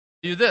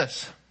you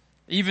this.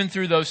 Even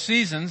through those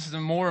seasons, the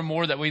more and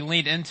more that we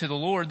lean into the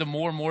Lord, the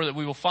more and more that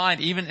we will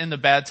find, even in the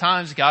bad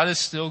times, God is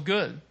still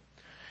good.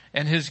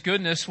 And His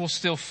goodness will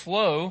still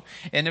flow,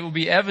 and it will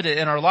be evident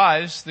in our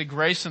lives, the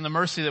grace and the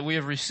mercy that we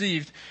have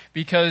received,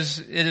 because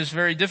it is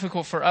very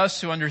difficult for us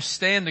to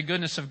understand the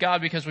goodness of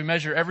God because we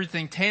measure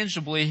everything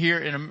tangibly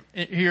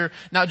here,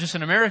 not just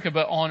in America,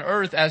 but on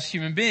earth as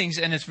human beings.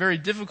 And it's very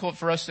difficult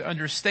for us to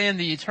understand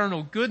the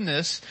eternal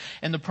goodness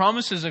and the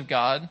promises of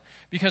God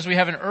because we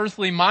have an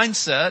earthly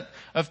mindset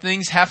of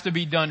things have to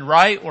be done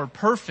right or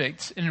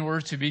perfect in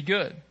order to be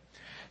good.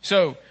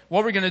 So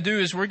what we're going to do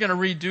is we're going to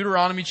read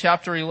Deuteronomy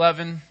chapter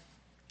 11,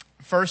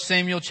 1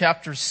 Samuel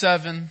chapter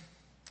 7,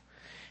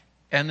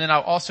 and then I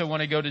also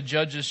want to go to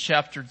Judges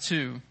chapter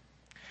 2.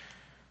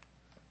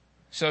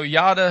 So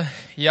yada,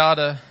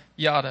 yada,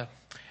 yada.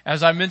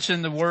 As I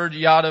mentioned, the word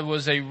yada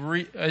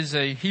is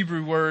a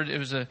Hebrew word. It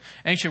was an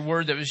ancient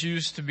word that was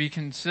used to be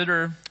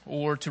considered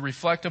or to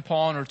reflect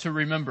upon or to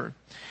remember.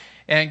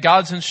 And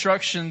God's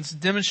instructions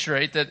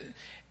demonstrate that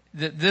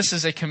this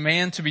is a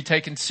command to be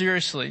taken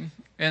seriously.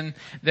 And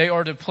they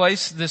are to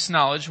place this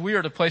knowledge, we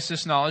are to place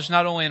this knowledge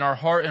not only in our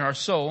heart and our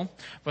soul,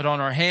 but on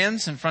our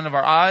hands, in front of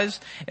our eyes,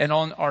 and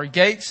on our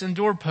gates and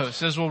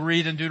doorposts, as we'll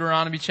read in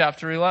Deuteronomy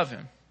chapter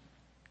 11.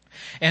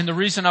 And the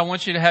reason I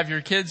want you to have your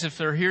kids, if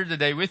they're here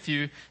today with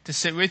you, to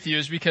sit with you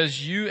is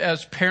because you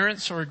as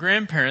parents or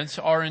grandparents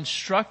are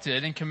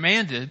instructed and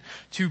commanded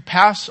to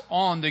pass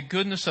on the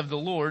goodness of the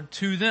Lord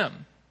to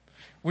them.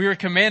 We are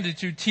commanded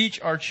to teach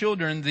our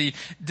children the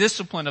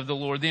discipline of the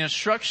Lord, the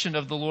instruction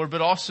of the Lord,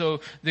 but also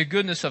the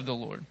goodness of the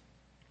Lord.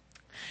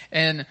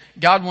 And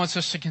God wants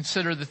us to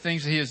consider the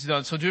things that He has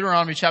done. So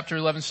Deuteronomy chapter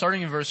 11,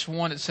 starting in verse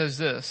 1, it says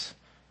this: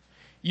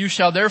 "You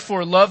shall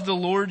therefore love the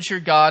Lord your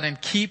God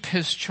and keep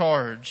His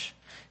charge,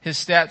 His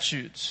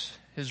statutes,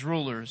 His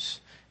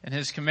rulers, and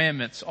His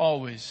commandments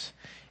always.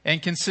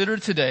 And consider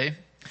today,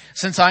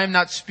 since I am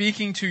not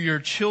speaking to your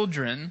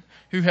children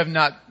who have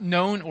not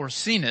known or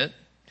seen it,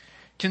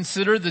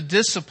 consider the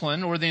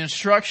discipline or the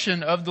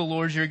instruction of the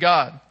Lord your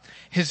God,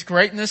 His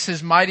greatness,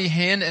 His mighty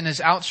hand, and His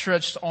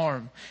outstretched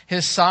arm,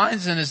 His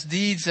signs and His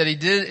deeds that He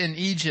did in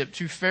Egypt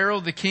to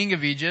Pharaoh the king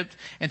of Egypt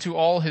and to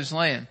all his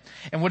land,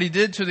 and what He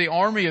did to the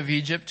army of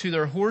Egypt, to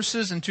their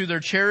horses and to their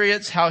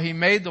chariots, how He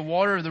made the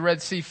water of the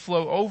Red Sea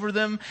flow over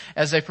them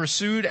as they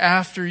pursued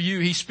after you."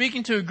 He's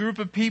speaking to a group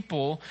of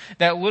people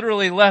that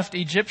literally left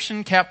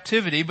Egyptian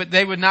captivity, but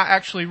they would not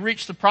actually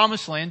reach the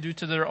promised land due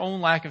to their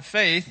own lack of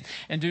faith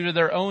and due to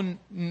their own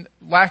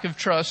lack of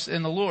trust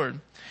in the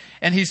Lord.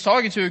 And He's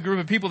talking to a group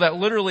of people that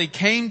literally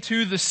came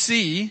to the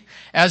sea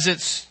as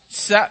it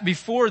sat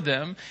before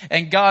them,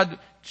 and God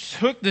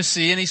took the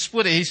sea and He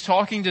split it. He's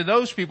talking to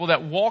those people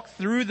that walked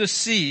through the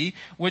sea,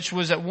 which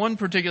was at one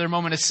particular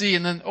moment a sea,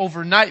 and then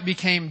overnight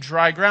became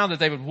dry ground that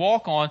they would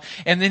walk on.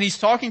 And then He's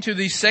talking to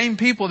these same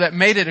people that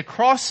made it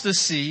across the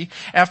sea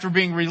after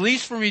being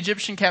released from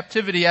Egyptian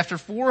captivity after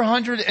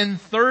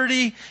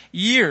 430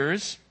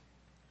 years.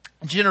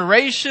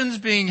 Generations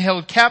being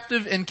held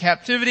captive in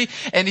captivity.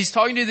 And He's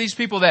talking to these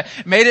people that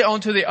made it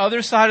onto the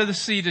other side of the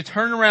sea to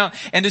turn around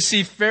and to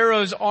see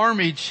Pharaoh's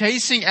army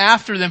chasing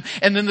after them,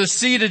 and then the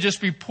sea to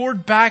just be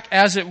poured back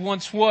as it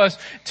once was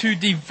to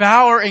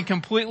devour and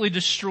completely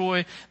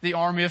destroy the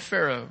army of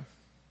Pharaoh.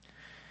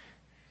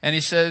 And He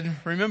said,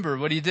 remember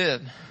what He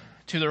did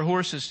to their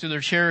horses, to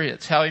their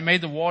chariots, how He made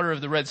the water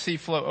of the Red Sea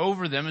flow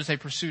over them as they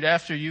pursued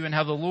after you, and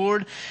how the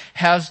Lord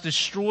has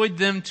destroyed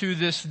them to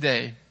this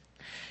day.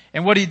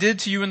 And what He did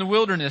to you in the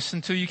wilderness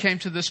until you came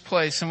to this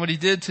place, and what He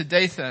did to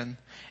Dathan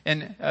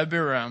and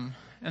Abiram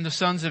and the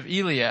sons of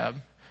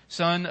Eliab,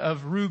 son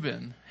of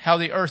Reuben, how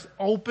the earth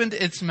opened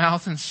its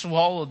mouth and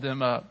swallowed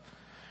them up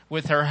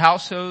with their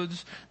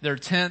households, their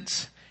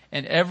tents,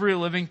 and every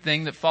living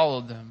thing that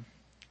followed them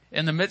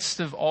in the midst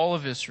of all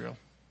of Israel.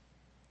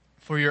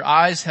 For your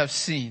eyes have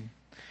seen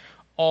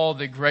all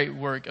the great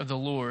work of the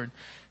Lord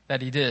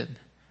that He did."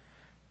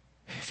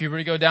 If you were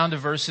to go down to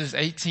verses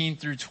 18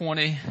 through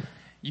 20,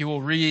 you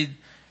will read,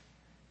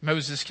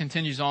 Moses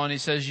continues on. He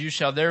says, "You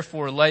shall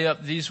therefore lay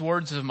up these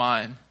words of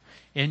mine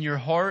in your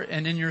heart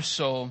and in your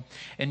soul,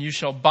 and you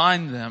shall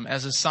bind them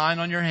as a sign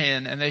on your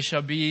hand, and they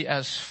shall be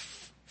as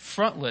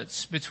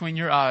frontlets between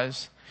your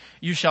eyes.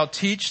 You shall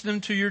teach them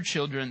to your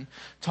children,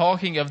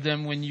 talking of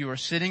them when you are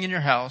sitting in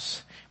your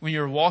house, when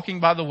you are walking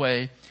by the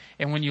way,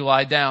 and when you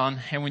lie down,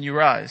 and when you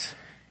rise.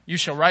 You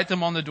shall write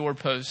them on the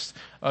doorposts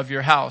of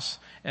your house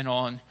and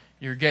on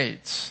your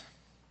gates."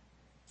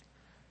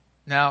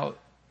 Now,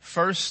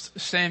 1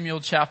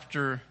 Samuel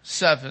chapter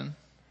 7,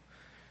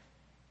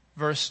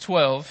 verse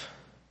 12,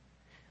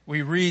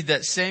 we read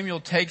that Samuel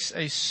takes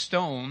a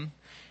stone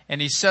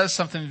and he says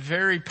something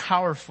very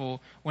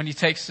powerful when he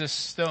takes this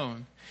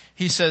stone.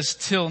 He says,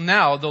 "Till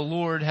now the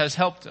Lord has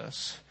helped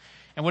us."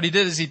 And what he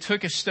did is he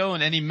took a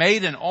stone and he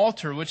made an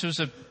altar, which was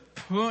a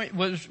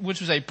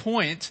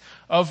point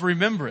of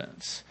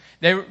remembrance.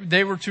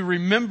 They were to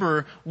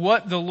remember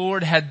what the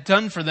Lord had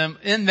done for them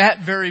in that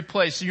very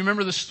place. So you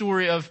remember the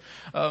story of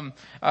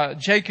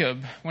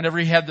Jacob whenever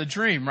he had the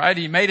dream, right?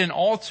 He made an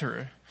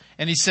altar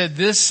And he said,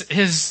 this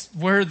is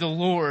where the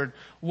Lord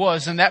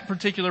was. And that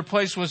particular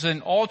place was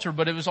an altar,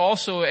 but it was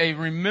also a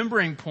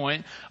remembering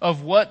point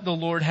of what the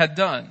Lord had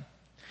done.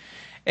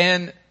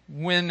 And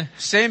when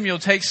Samuel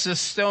takes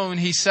this stone,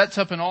 he sets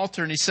up an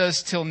altar and he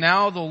says, till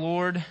now the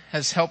Lord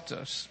has helped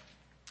us.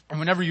 And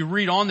whenever you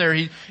read on there,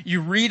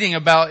 you're reading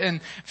about in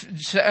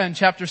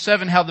chapter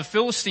 7 how the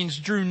Philistines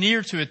drew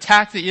near to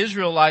attack the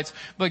Israelites,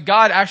 but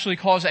God actually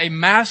caused a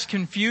mass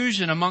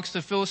confusion amongst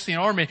the Philistine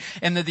army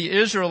and that the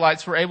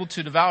Israelites were able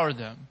to devour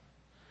them.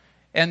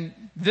 And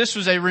this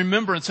was a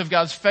remembrance of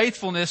God's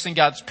faithfulness and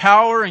God's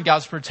power and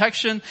God's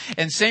protection.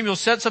 And Samuel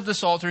sets up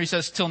this altar. He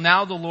says, till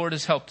now the Lord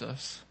has helped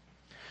us.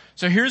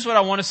 So here's what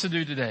I want us to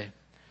do today.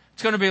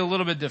 It's going to be a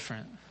little bit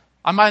different.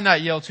 I might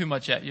not yell too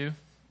much at you.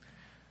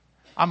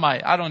 I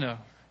might. I don't know.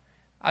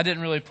 I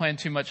didn't really plan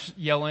too much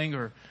yelling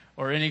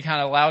or any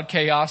kind of loud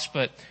chaos,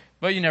 but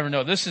you never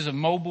know. This is a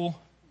mobile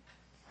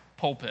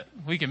pulpit.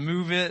 We can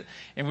move it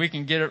and we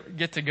can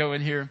get to go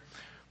in here.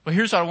 But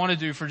here's what I want to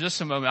do for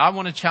just a moment. I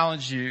want to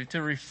challenge you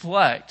to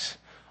reflect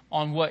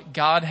on what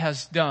God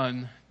has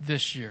done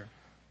this year.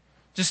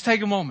 Just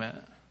take a moment.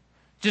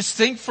 Just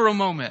think for a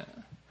moment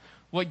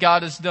what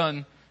God has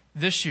done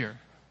this year.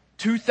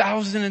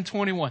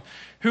 2021.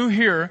 Who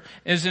here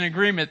is in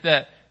agreement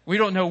that we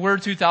don't know where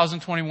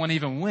 2021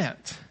 even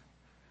went?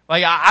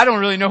 Like, I don't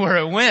really know where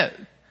it went.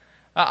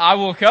 I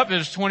woke up, it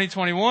was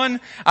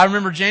 2021. I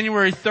remember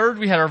January 3rd,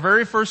 we had our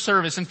very first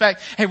service. In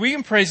fact, hey, we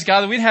can praise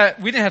God that we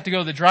didn't have to go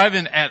to the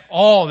drive-in at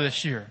all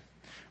this year.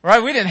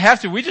 Right? We didn't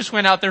have to. We just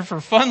went out there for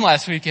fun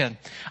last weekend.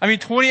 I mean,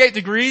 28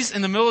 degrees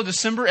in the middle of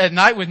December at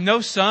night with no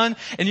sun,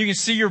 and you can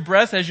see your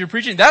breath as you're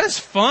preaching. That is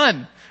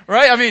fun.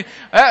 Right? I mean,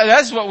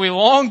 that's what we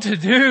long to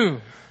do.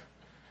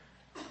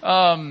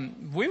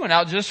 We went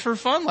out just for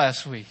fun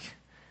last week.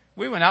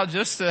 We went out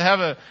just to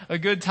have a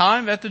good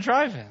time at the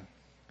drive-in.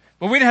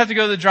 But we didn't have to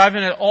go to the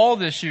drive-in at all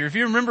this year. If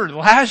you remember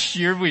last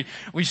year,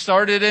 we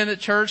started in at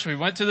church, we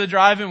went to the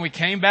drive-in, we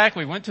came back,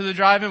 we went to the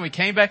drive-in, we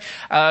came back,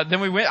 then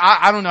we went,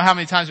 I don't know how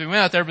many times we went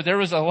out there, but there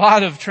was a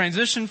lot of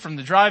transition from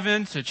the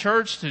drive-in to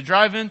church, to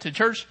drive-in to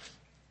church.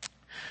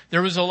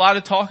 There was a lot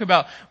of talk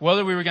about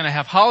whether we were going to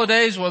have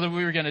holidays, whether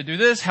we were going to do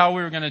this, how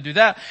we were going to do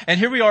that. And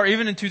here we are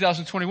even in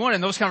 2021,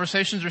 and those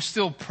conversations are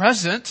still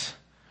present.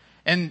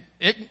 And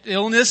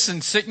illness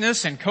and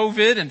sickness and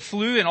COVID and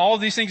flu and all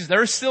of these things,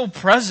 they're still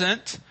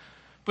present.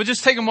 But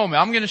just take a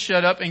moment. I'm going to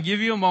shut up and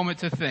give you a moment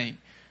to think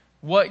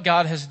what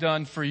God has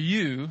done for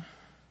you,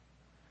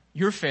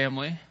 your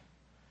family,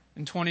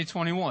 in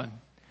 2021.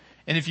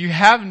 And if you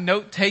have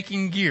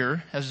note-taking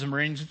gear, as the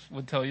Marines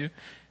would tell you,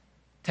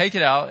 take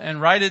it out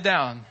and write it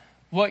down.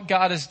 What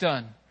God has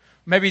done.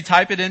 Maybe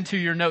type it into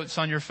your notes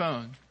on your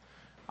phone.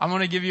 I'm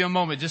going to give you a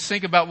moment. Just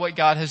think about what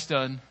God has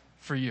done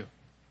for you.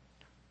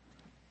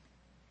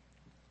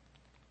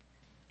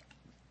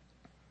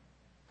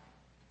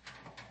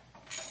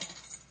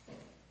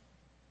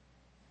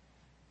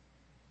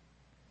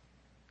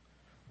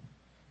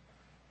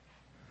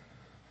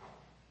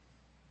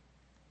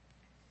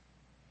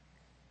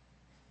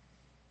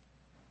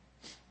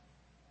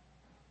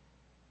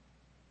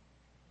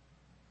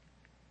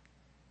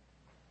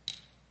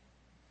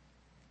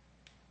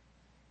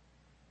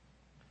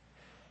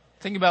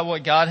 Think about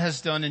what God has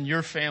done in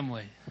your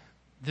family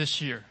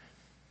this year.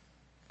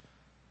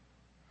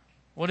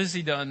 What has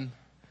He done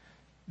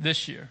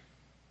this year?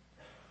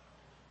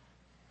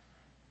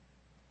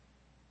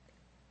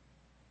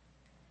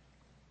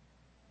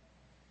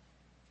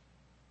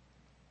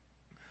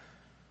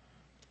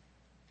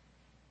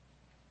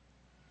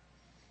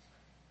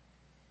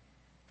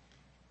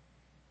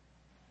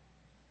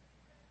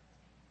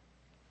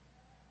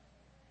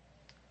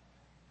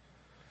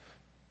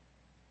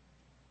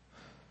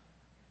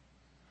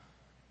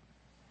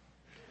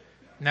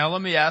 Now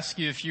let me ask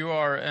you, if you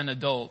are an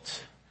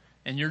adult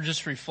and you're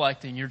just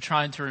reflecting, you're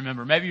trying to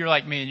remember. Maybe you're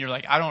like me and you're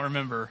like, I don't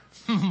remember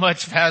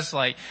much past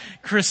like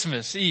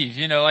Christmas Eve.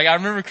 You know, like I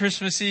remember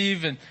Christmas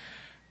Eve and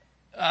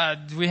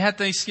we had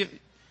Thanksgiving.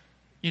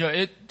 You know,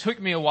 it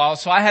took me a while,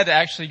 so I had to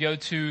actually go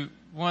to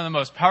one of the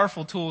most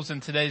powerful tools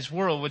in today's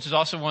world, which is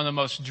also one of the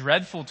most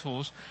dreadful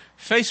tools,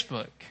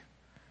 Facebook.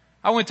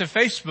 I went to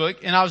Facebook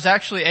and I was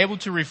actually able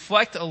to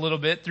reflect a little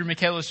bit through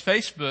Michaela's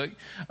Facebook,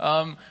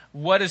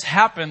 what has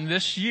happened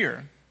this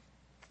year.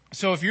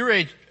 So if you're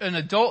an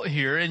adult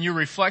here and you're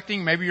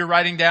reflecting, maybe you're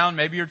writing down,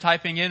 maybe you're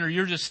typing in, or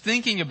you're just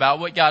thinking about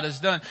what God has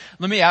done,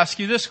 let me ask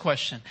you this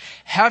question.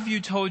 Have you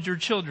told your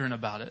children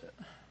about it?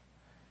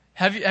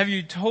 Have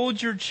you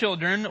told your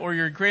children or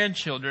your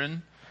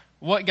grandchildren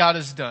what God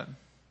has done?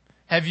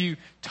 Have you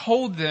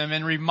told them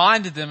and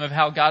reminded them of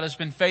how God has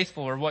been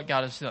faithful or what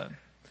God has done?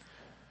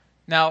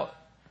 Now,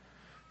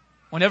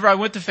 whenever I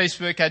went to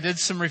Facebook, I did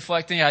some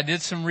reflecting, I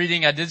did some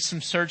reading, I did some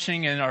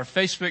searching in our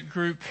Facebook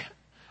group.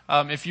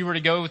 If you were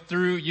to go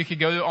through, you could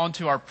go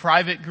onto our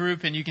private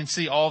group and you can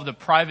see all of the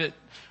private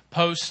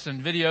posts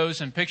and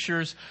videos and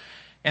pictures.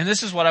 And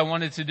this is what I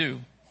wanted to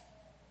do.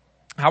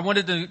 I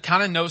wanted to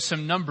kind of know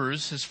some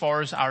numbers as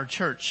far as our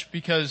church,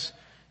 because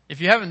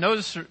if you haven't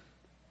noticed,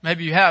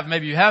 maybe you have,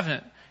 maybe you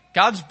haven't,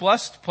 God's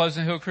blessed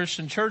Pleasant Hill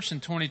Christian Church in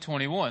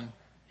 2021.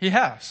 He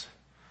has.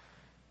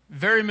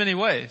 Very many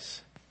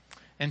ways.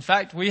 In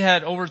fact, we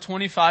had over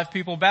 25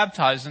 people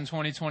baptized in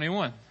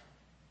 2021.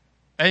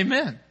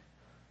 Amen.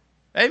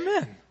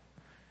 Amen.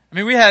 I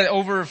mean, we had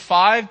over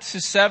 5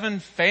 to 7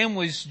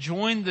 families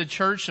join the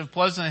Church of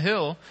Pleasant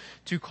Hill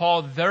to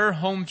call their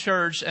home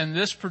church and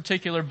this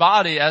particular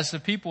body as the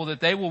people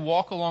that they will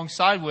walk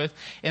alongside with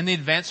in the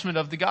advancement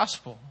of the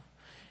gospel.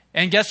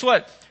 And guess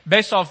what?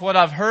 Based off what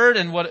I've heard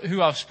and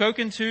who I've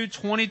spoken to,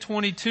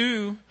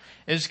 2022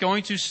 is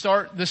going to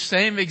start the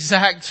same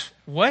exact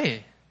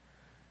way.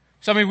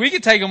 So I mean, we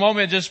could take a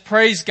moment and just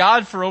praise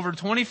God for over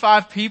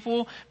 25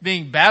 people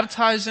being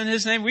baptized in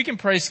His name. We can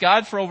praise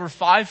God for over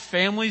 5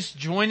 families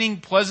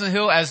joining Pleasant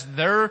Hill as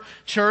their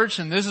church,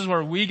 and this is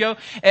where we go.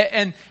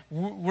 And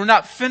we're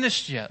not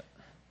finished yet.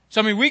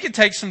 So I mean, we could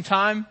take some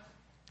time,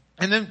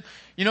 and then,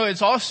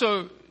 it's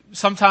also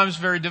sometimes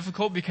very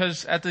difficult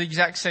because at the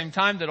exact same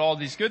time that all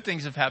these good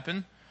things have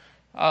happened,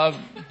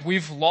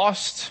 we've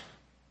lost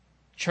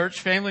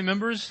church family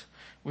members.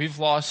 We've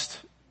lost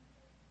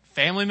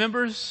family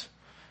members.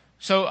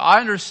 So I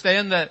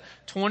understand that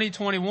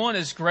 2021,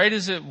 as great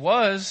as it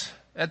was,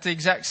 at the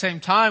exact same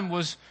time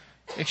was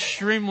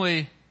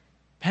extremely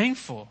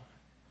painful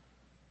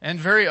and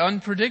very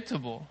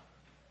unpredictable.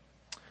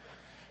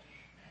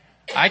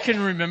 I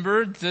can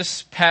remember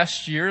this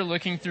past year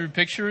looking through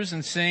pictures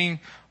and seeing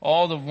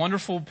all the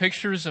wonderful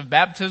pictures of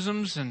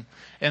baptisms and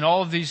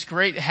all of these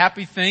great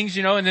happy things,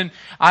 and then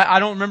I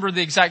don't remember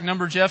the exact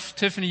number, Jeff.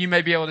 Tiffany, you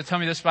may be able to tell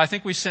me this, but I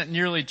think we sent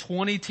nearly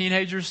 20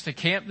 teenagers to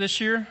camp this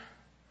year.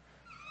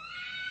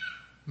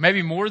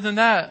 Maybe more than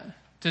that,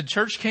 to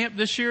church camp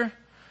this year.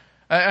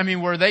 I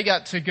mean, where they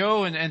got to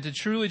go and to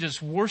truly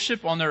just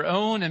worship on their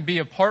own and be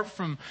apart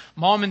from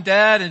mom and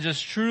dad and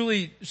just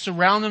truly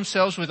surround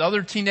themselves with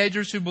other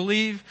teenagers who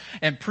believe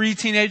and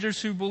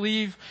pre-teenagers who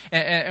believe,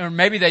 or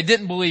maybe they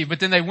didn't believe, but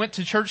then they went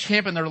to church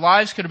camp and their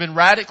lives could have been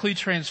radically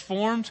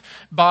transformed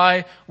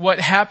by what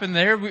happened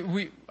there.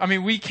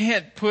 We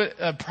can't put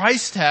a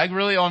price tag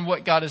really on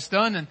what God has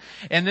done,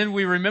 and then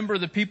we remember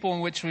the people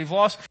in which we've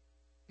lost.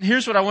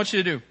 Here's what I want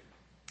you to do.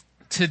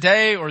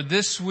 Today or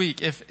this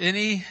week, if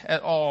any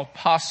at all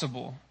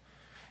possible,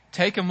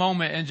 take a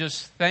moment and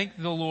just thank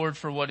the Lord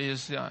for what He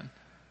has done.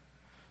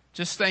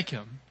 Just thank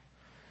Him.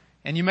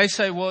 And you may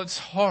say, well, it's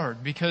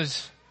hard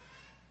because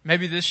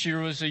maybe this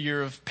year was a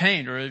year of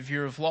pain or a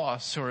year of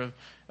loss or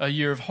a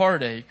year of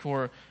heartache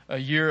or a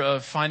year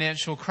of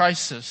financial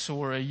crisis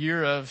or a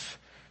year of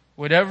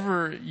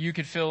whatever you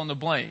could fill in the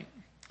blank.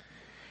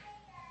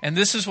 And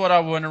this is what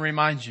I want to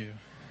remind you.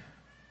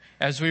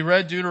 As we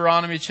read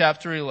Deuteronomy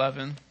chapter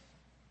 11,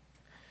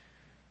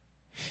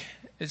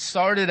 it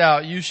started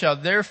out, you shall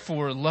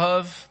therefore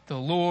love the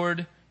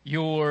Lord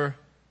your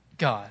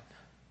God.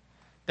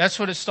 That's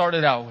what it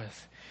started out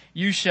with.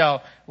 You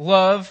shall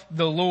love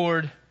the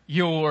Lord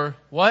your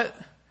what?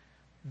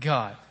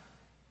 God.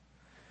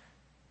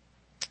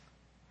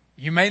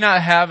 You may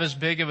not have as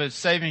big of a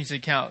savings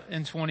account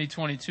in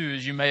 2022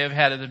 as you may have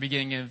had at the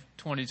beginning of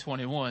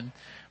 2021.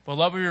 But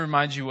let me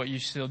remind you what you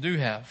still do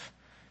have.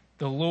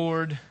 The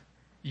Lord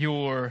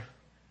your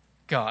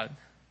God.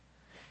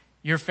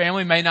 Your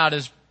family may not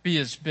be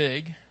as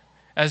big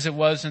as it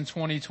was in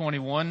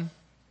 2021.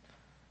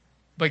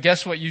 But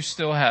guess what you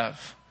still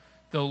have?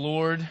 The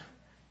Lord,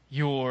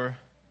 your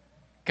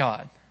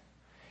God.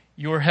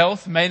 Your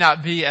health may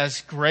not be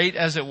as great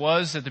as it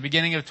was at the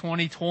beginning of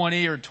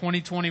 2020 or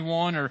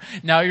 2021 or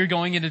now you're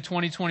going into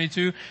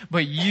 2022.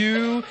 But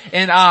you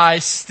and I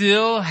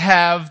still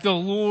have the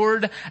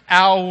Lord,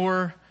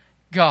 our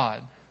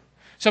God.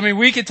 So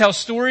we could tell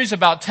stories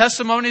about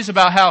testimonies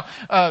about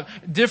how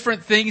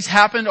different things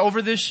happened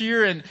over this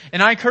year, and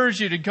I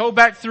encourage you to go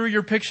back through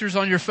your pictures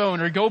on your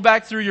phone or go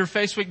back through your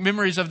Facebook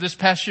memories of this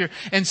past year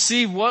and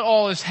see what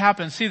all has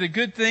happened. See the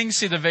good things,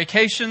 see the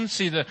vacations,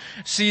 see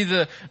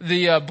the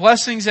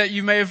blessings that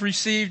you may have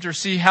received, or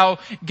see how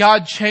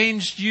God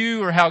changed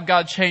you or how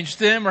God changed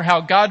them or how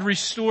God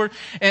restored.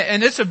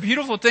 And it's a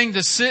beautiful thing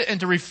to sit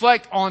and to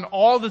reflect on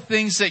all the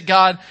things that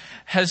God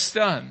has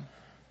done.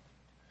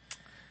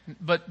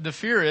 But the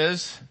fear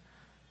is,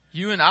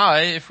 you and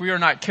I, if we are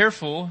not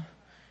careful,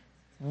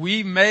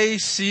 we may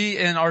see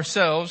in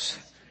ourselves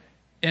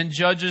in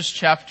Judges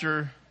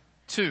chapter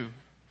 2.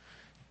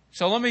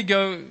 So let me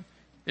go,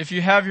 if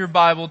you have your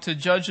Bible, to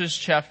Judges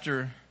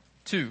chapter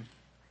 2.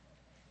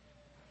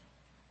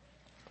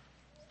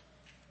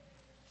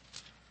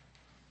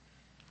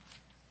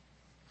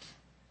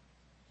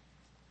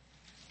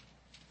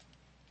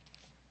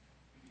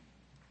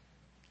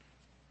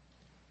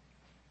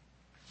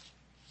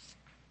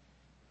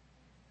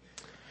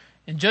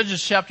 In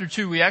Judges chapter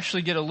 2, we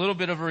actually get a little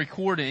bit of a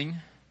recording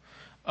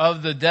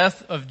of the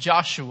death of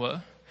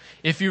Joshua.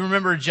 If you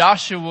remember,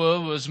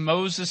 Joshua was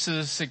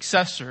Moses'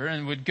 successor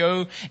and would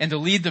go and to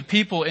lead the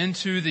people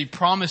into the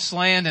promised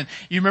land. And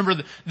you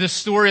remember the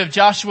story of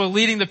Joshua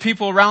leading the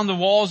people around the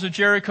walls of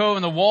Jericho,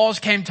 and the walls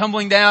came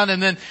tumbling down.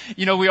 And then,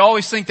 we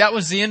always think that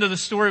was the end of the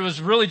story. It was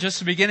really just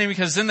the beginning,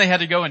 because then they had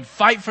to go and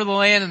fight for the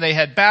land, and they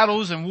had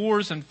battles and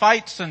wars and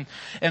fights and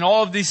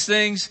all of these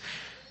things.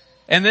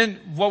 And then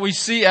what we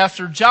see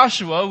after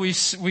Joshua,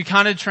 we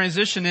kind of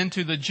transition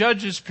into the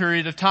judges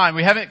period of time.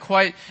 We haven't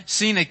quite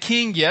seen a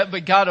king yet,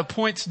 but God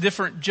appoints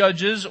different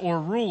judges or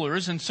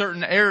rulers in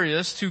certain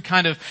areas to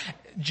kind of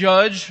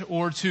judge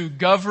or to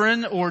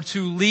govern or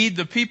to lead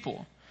the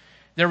people.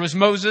 There was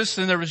Moses,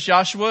 then there was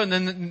Joshua, and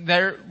then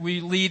there we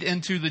lead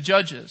into the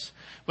judges.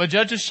 But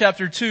Judges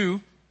chapter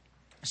 2,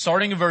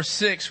 starting in verse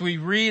 6, we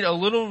read a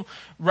little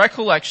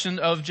recollection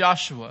of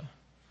Joshua.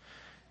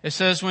 It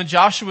says, when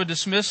Joshua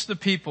dismissed the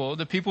people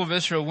of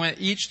Israel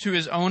went each to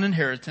his own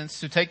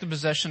inheritance to take the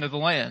possession of the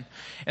land.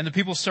 And the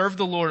people served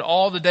the Lord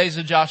all the days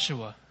of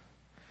Joshua.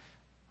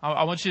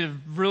 I want you to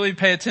really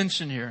pay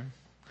attention here.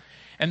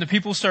 And the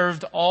people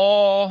served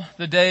all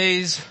the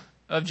days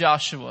of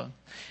Joshua,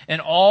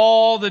 and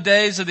all the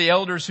days of the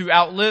elders who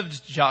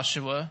outlived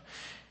Joshua,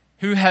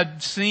 who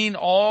had seen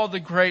all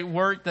the great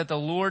work that the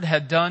Lord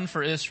had done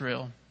for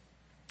Israel.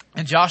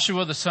 And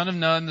Joshua, the son of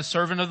Nun, the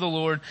servant of the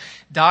Lord,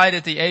 died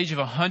at the age of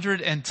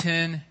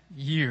 110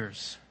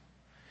 years.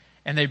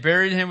 And they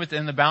buried him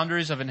within the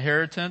boundaries of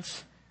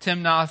inheritance,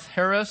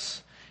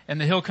 Timnath-Heres,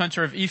 and the hill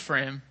country of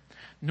Ephraim,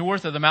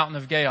 north of the mountain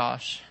of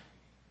Gaash.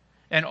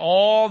 And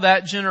all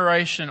that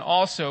generation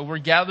also were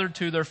gathered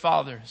to their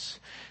fathers.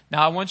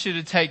 Now I want you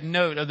to take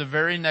note of the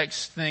very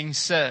next thing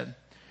said.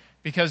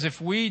 Because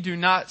if we do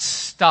not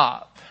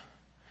stop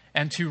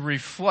and to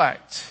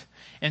reflect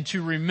and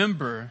to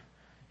remember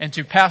and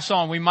to pass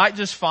on, we might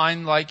just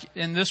find, like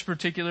in this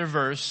particular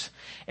verse,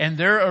 and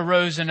there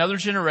arose another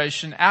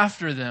generation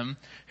after them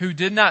who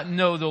did not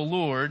know the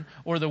Lord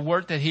or the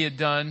work that he had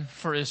done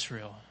for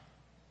Israel.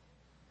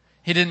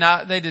 They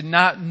did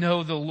not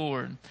know the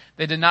Lord.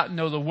 They did not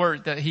know the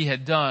work that he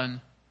had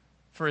done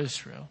for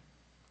Israel.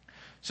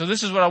 So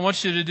this is what I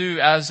want you to do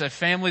as a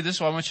family. This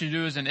is what I want you to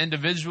do as an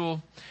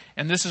individual.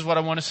 And this is what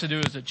I want us to do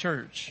as a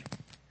church.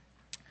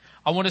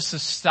 I want us to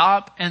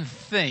stop and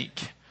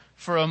think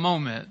for a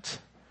moment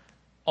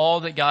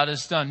all that God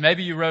has done.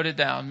 Maybe you wrote it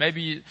down.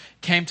 Maybe it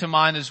came to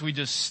mind as we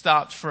just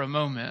stopped for a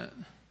moment.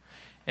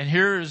 And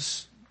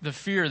here's the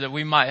fear that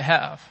we might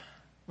have.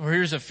 Or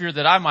here's a fear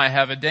that I might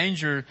have, a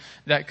danger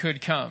that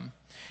could come.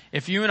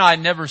 If you and I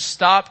never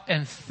stop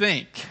and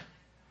think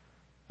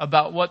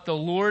about what the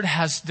Lord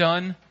has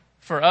done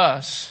for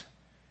us,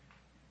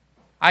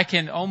 I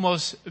can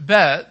almost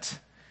bet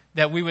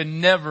that we would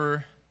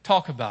never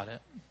talk about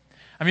it.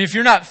 I mean, if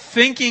you're not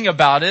thinking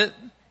about it,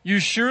 you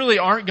surely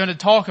aren't going to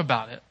talk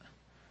about it.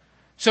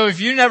 So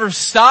if you never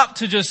stop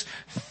to just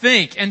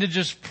think and to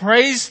just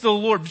praise the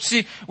Lord.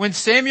 See, when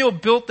Samuel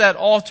built that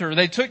altar,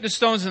 they took the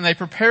stones and they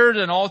prepared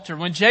an altar.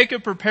 When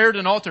Jacob prepared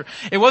an altar,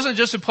 it wasn't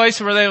just a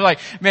place where they were like,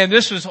 man,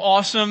 this was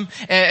awesome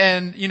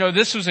and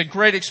this was a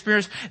great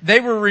experience. They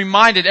were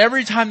reminded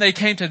every time they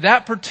came to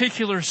that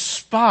particular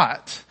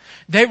spot,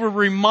 they were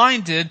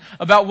reminded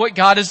about what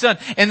God has done.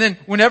 And then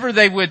whenever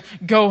they would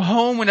go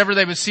home, whenever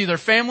they would see their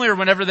family, or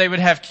whenever they would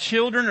have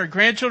children or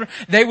grandchildren,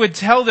 they would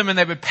tell them and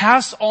they would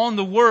pass on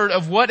the word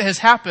of what has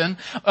happened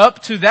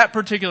up to that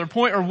particular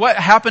point, or what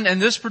happened in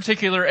this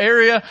particular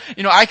area.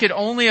 I could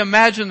only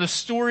imagine the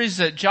stories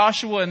that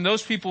Joshua and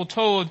those people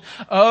told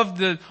of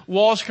the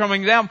walls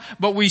coming down.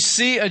 But we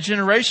see a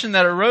generation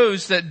that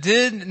arose that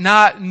did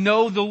not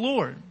know the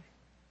Lord.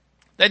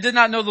 They did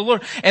not know the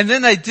Lord. And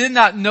then they did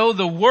not know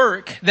the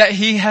work that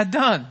he had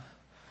done.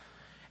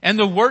 And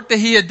the work that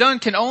he had done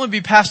can only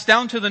be passed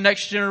down to the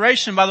next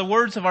generation by the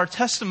words of our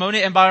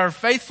testimony and by our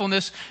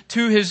faithfulness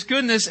to his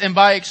goodness and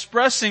by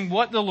expressing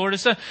what the Lord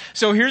has done.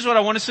 So here's what I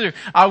want us to do.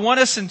 I want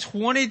us in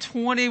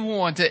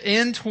 2021 to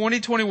end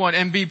 2021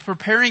 and be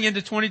preparing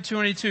into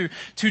 2022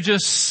 to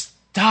just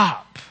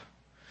stop.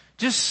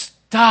 Just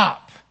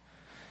stop.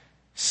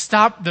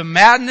 Stop the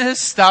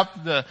madness. Stop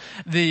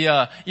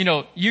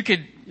you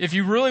could, if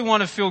you really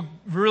want to feel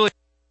really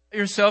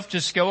yourself,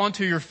 just go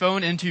onto your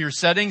phone, into your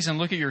settings, and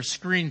look at your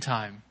screen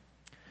time.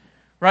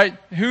 Right?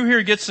 Who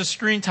here gets a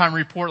screen time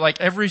report like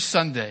every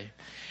Sunday?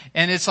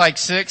 And it's like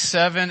 6,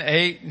 7,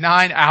 8,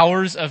 9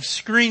 hours of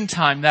screen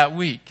time that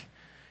week.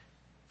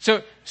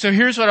 So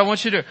here's what I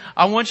want you to do.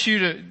 I want you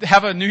to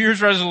have a New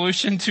Year's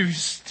resolution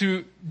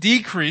to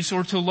decrease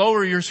or to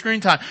lower your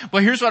screen time.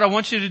 But here's what I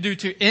want you to do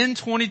to end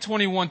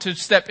 2021, to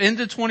step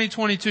into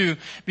 2022,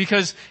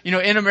 because,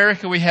 in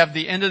America we have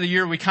the end of the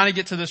year. We kind of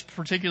get to this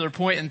particular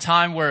point in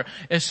time where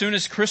as soon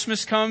as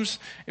Christmas comes,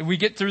 we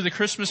get through the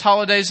Christmas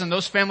holidays and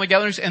those family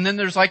gatherings, and then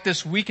there's like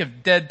this week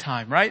of dead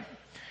time, right?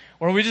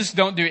 Or we just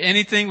don't do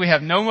anything. We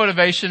have no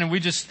motivation, and we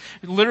just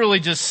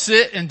literally just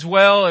sit and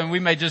dwell, and we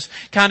may just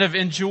kind of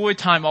enjoy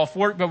time off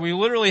work, but we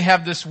literally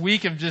have this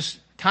week of just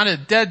kind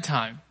of dead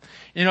time.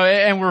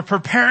 And we're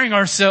preparing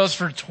ourselves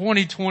for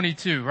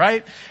 2022,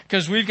 right?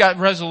 Because we've got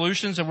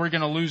resolutions that we're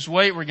going to lose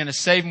weight, we're going to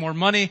save more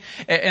money.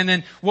 And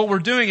then what we're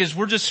doing is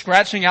we're just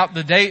scratching out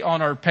the date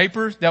on our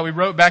paper that we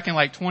wrote back in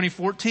like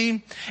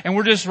 2014, and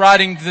we're just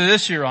writing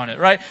this year on it,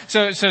 right?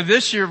 So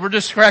this year we're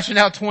just scratching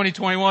out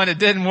 2021. It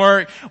didn't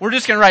work. We're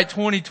just going to write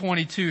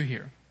 2022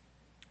 here.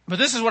 But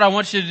this is what I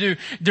want you to do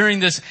during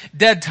this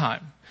dead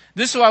time.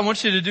 This is what I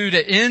want you to do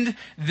to end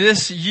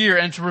this year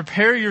and to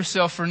prepare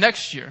yourself for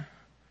next year.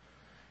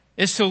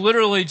 Is to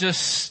literally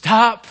just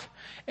stop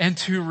and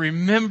to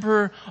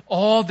remember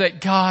all that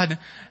God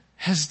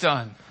has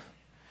done.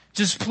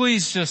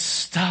 Please just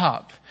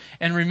stop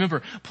and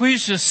remember.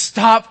 Please just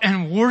stop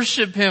and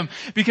worship Him.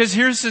 Because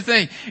here's the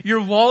thing.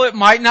 Your wallet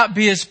might not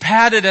be as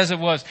padded as it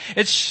was.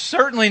 It's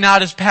certainly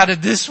not as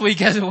padded this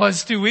week as it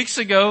was 2 weeks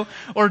ago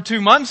or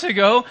 2 months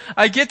ago.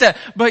 I get that.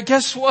 But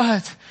guess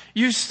what?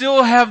 You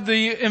still have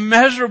the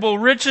immeasurable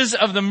riches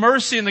of the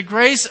mercy and the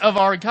grace of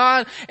our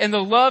God and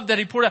the love that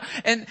He poured out.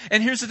 And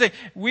here's the thing.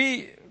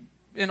 We,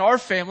 in our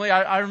family,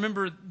 I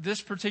remember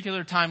this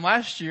particular time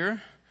last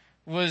year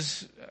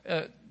was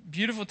a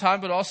beautiful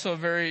time, but also a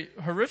very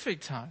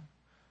horrific time.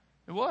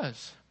 It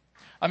was.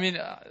 I mean,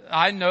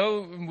 I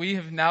know we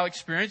have now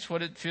experienced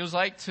what it feels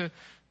like to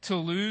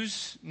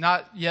lose,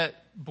 not yet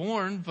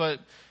born,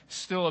 but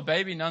still a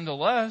baby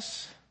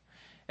nonetheless.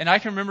 And I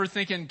can remember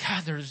thinking,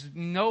 God, there's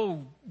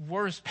no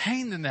worse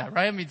pain than that,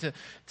 right? I mean,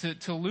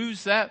 to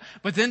lose that,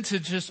 but then to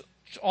just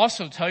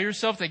also tell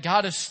yourself that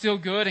God is still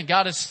good and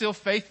God is still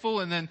faithful.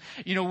 And then,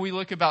 we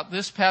look about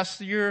this past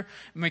year,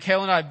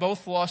 Michaela and I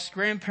both lost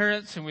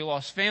grandparents, and we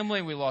lost family,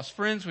 and we lost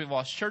friends, we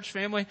lost church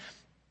family.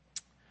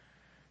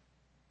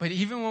 But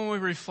even when we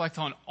reflect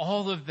on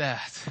all of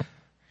that,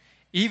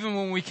 even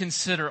when we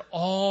consider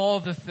all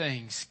the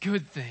things,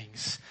 good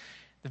things,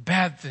 the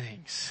bad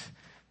things,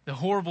 the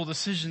horrible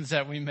decisions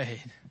that we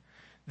made,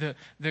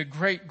 the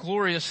great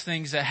glorious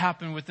things that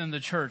happen within the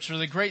church, or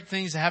the great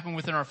things that happen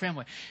within our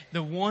family,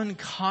 the one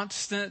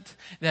constant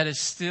that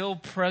is still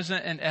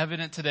present and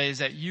evident today is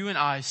that you and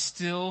I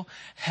still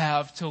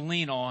have to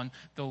lean on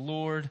the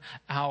Lord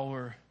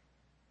our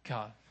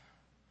God.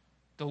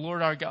 The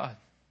Lord our God.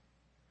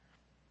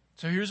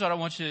 So here's what I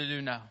want you to do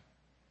now.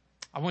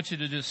 I want you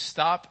to just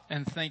stop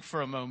and think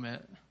for a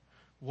moment.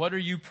 What are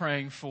you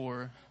praying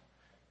for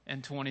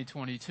in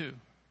 2022?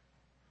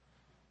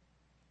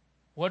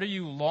 What are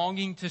you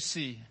longing to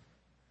see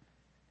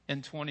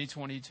in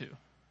 2022?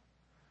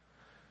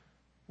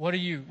 What are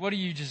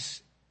you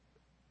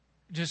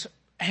just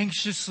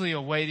anxiously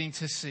awaiting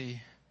to see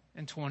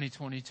in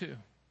 2022?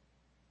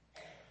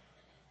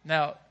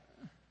 Now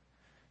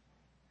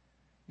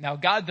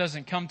God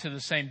doesn't come to the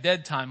same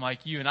dead time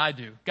like you and I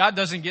do. God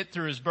doesn't get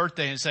through His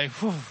birthday and say,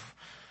 "Whew,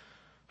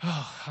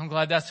 I'm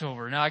glad that's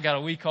over. Now I got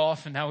a week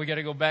off and now we got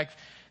to go back."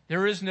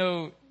 There is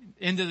no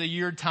end of the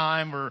year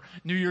time or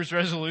New Year's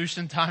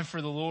resolution time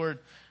for the Lord.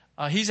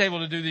 He's able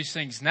to do these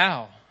things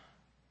now.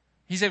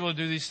 He's able to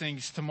do these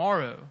things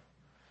tomorrow.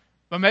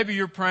 But maybe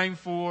you're praying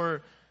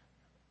for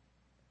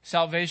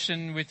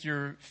salvation with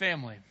your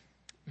family.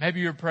 Maybe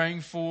you're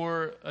praying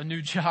for a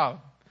new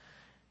job.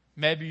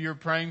 Maybe you're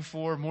praying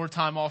for more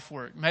time off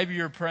work. Maybe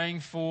you're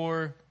praying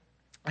for,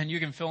 and you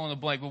can fill in the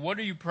blank, but what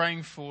are you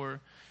praying for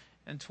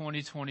in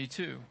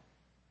 2022?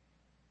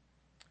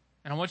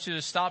 And I want you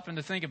to stop and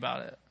to think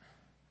about it.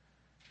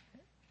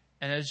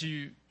 And as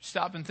you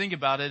stop and think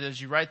about it,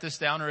 as you write this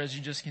down or as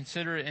you just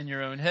consider it in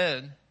your own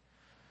head,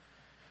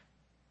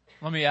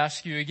 let me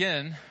ask you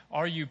again,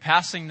 are you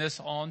passing this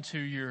on to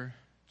your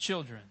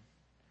children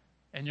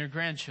and your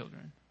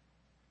grandchildren?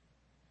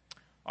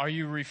 Are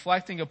you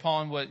reflecting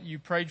upon what you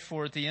prayed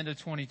for at the end of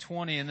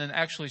 2020 and then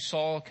actually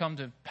saw come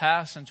to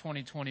pass in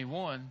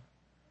 2021?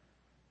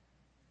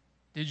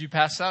 Did you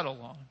pass that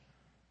along?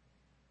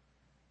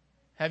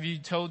 Have you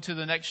told to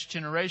the next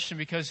generation?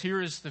 Because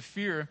here is the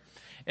fear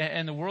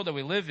and the world that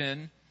we live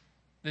in.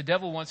 The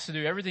devil wants to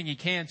do everything he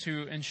can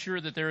to ensure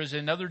that there is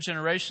another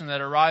generation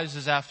that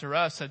arises after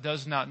us that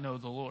does not know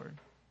the Lord.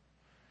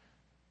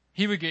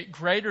 He would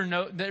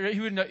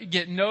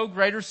get no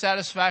greater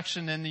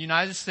satisfaction in the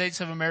United States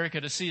of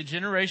America to see a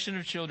generation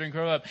of children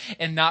grow up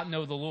and not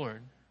know the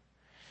Lord.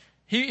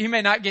 He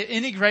may not get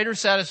any greater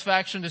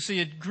satisfaction to see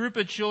a group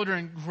of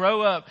children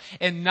grow up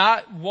and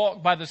not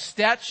walk by the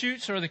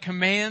statutes or the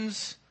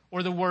commands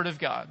or the Word of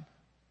God.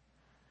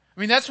 I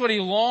mean, that's what he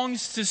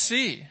longs to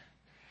see.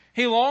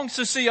 He longs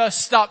to see us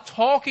stop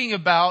talking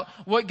about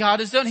what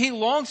God has done. He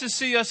longs to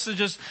see us to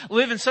just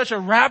live in such a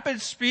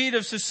rapid speed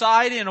of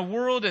society and a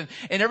world and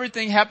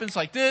everything happens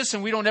like this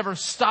and we don't ever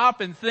stop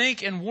and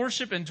think and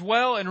worship and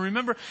dwell and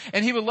remember.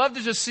 And he would love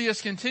to just see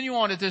us continue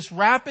on at this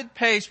rapid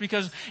pace,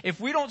 because if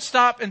we don't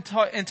stop and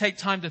take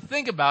time to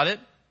think about it,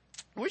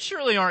 we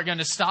surely aren't going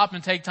to stop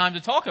and take time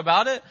to talk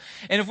about it.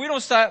 And if we don't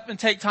stop and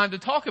take time to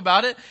talk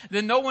about it,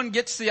 then no one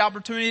gets the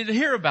opportunity to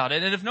hear about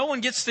it. And if no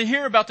one gets to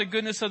hear about the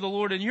goodness of the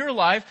Lord in your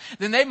life,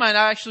 then they might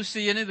not actually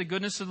see any of the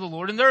goodness of the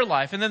Lord in their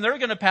life. And then they're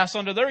going to pass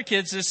on to their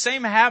kids this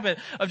same habit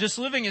of just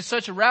living at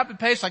such a rapid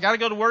pace. I got to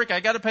go to work.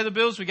 I got to pay the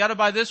bills. We got to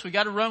buy this. We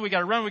got to run. We got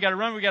to run. We got to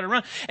run. We got to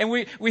run. And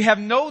we have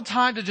no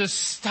time to just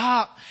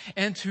stop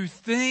and to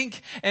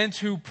think and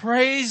to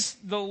praise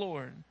the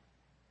Lord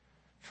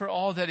for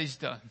all that He's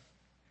done.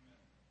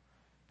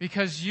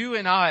 Because you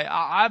and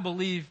I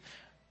believe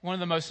one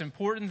of the most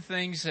important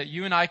things that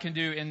you and I can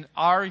do in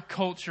our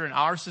culture, in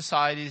our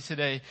society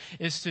today,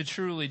 is to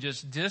truly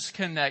just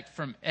disconnect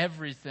from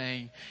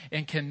everything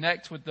and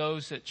connect with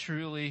those that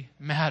truly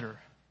matter.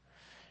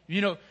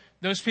 You know,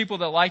 those people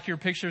that like your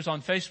pictures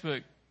on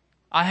Facebook,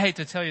 I hate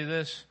to tell you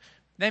this,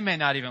 they may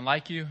not even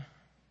like you.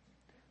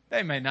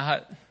 They may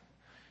not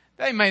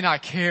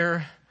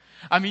care.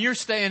 I mean, you're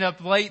staying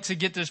up late to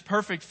get this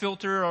perfect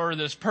filter or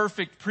this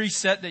perfect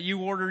preset that you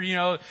ordered, you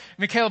know.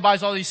 Michaela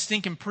buys all these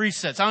stinking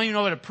presets. I don't even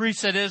know what a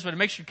preset is, but it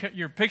makes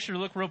your picture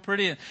look real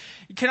pretty. And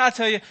can I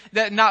tell you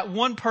that not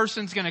one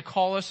person's going to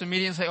call us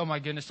immediately and say, oh my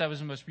goodness, that was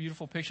the most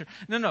beautiful picture.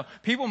 No.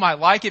 People might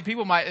like it.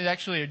 People might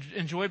actually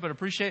enjoy it, but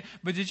appreciate it.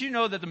 But did you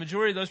know that the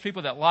majority of those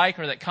people that like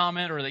or that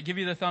comment or that give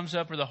you the thumbs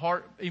up or the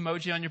heart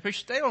emoji on your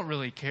picture, they don't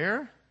really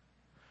care?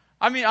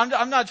 I mean,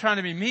 I'm not trying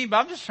to be mean, but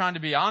I'm just trying to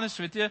be honest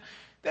with you.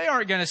 They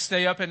aren't going to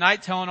stay up at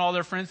night telling all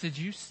their friends, did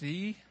you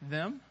see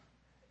them?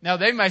 Now,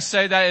 they may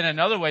say that in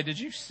another way. Did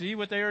you see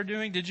what they are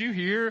doing? Did you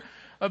hear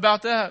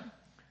about that?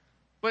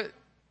 But,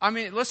 I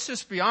mean, let's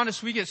just be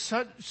honest. We get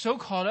so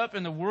caught up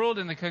in the world,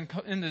 in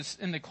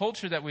the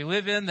culture that we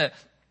live in, that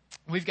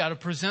we've got to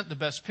present the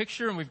best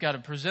picture, and we've got to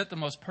present the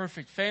most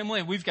perfect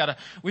family, and we've got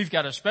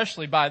to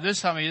especially by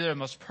this time of year, the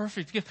most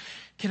perfect gift.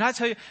 Can I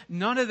tell you,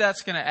 none of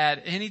that's going to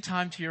add any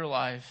time to your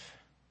life.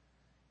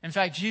 In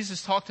fact,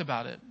 Jesus talked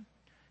about it.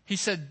 He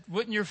said,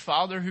 wouldn't your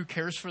Father who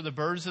cares for the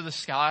birds of the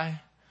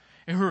sky,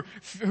 and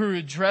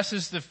who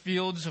dresses the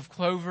fields of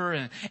clover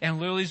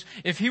and lilies,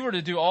 if He were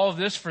to do all of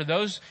this for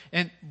those,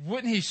 and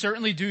wouldn't He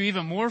certainly do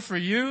even more for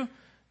you,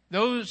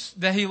 those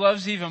that He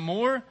loves even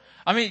more?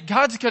 I mean,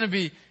 God's going to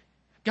be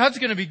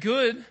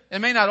good. It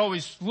may not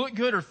always look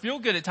good or feel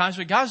good at times,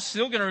 but God's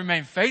still going to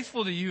remain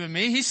faithful to you and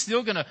me. He's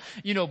still going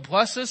to,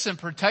 bless us and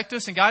protect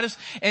us and guide us.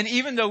 And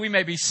even though we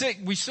may be sick,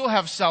 we still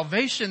have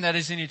salvation that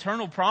is an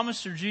eternal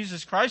promise through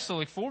Jesus Christ to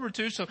look forward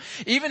to. So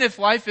even if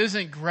life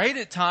isn't great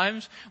at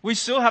times, we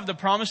still have the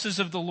promises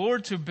of the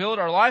Lord to build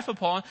our life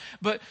upon.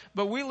 But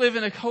we live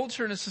in a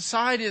culture and a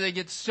society that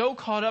gets so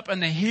caught up in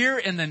the here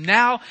and the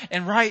now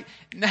and right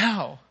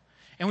now.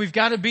 And we've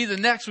got to be the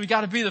next. We've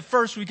got to be the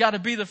first. We've got to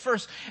be the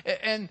first.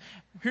 And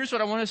here's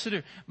what I want us to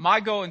do. My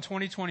goal in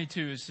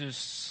 2022 is to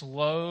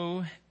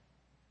slow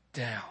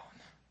down.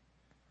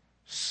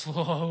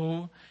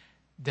 Slow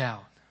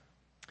down.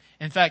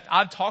 In fact,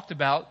 I've talked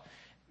about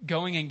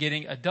going and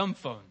getting a dumb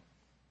phone.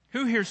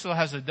 Who here still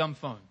has a dumb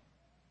phone?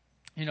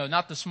 You know,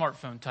 not the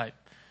smartphone type.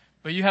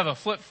 But you have a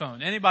flip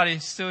phone. Anybody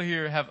still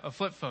here have a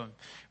flip phone?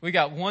 We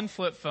got one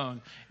flip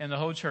phone in the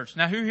whole church.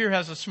 Now, who here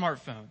has a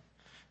smartphone?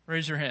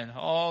 Raise your hand.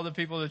 All the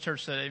people in the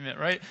church said amen,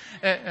 right?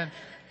 And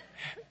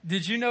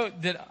did you know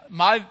that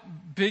my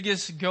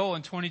biggest goal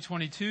in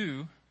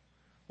 2022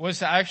 was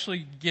to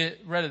actually get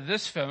rid of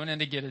this phone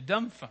and to get a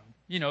dumb phone?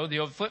 You know, the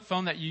old flip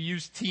phone that you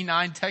use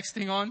T9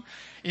 texting on,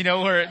 you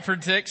know, where it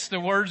predicts the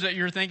words that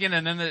you're thinking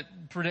and then it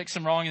predicts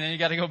them wrong and then you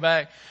got to go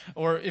back.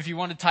 Or if you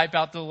want to type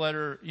out the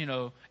letter,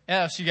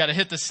 S, you got to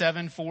hit the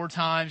 7 4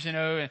 times,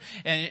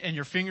 and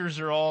your fingers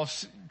are all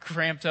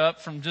cramped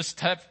up from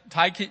just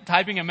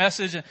typing a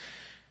message.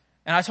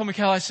 And I told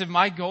Michaela, I said,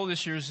 my goal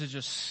this year is to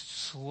just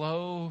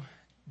slow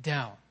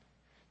down,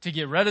 to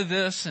get rid of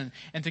this and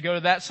to go to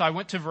that. So I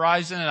went to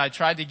Verizon and I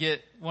tried to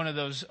get one of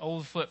those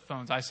old flip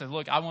phones. I said,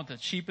 look, I want the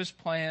cheapest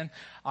plan.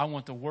 I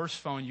want the worst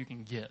phone you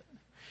can get.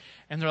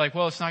 And they're like,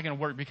 well, it's not going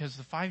to work because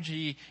the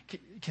 5G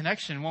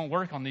connection won't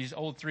work on these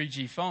old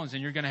 3G phones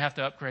and you're going to have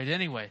to upgrade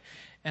anyway.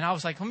 And I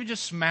was like, let me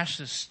just smash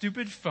this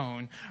stupid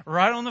phone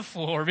right on the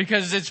floor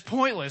because it's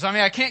pointless. I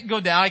mean, I can't go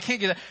down. I can't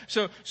get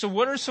that. So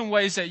what are some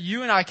ways that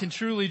you and I can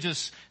truly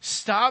just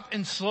stop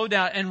and slow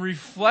down and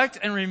reflect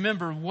and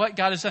remember what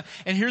God has done?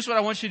 And here's what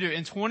I want you to do.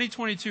 In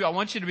 2022, I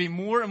want you to be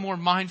more and more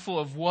mindful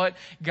of what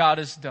God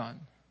has done.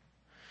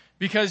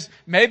 Because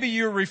maybe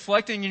you're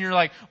reflecting and you're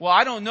like, well,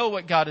 I don't know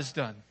what God has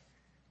done.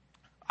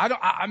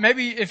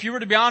 Maybe if you were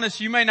to be honest,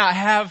 you may not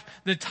have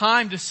the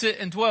time to sit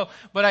and dwell,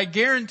 but I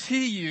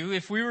guarantee you,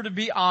 if we were to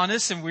be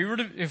honest and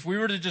if we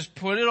were to just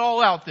put it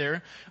all out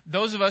there,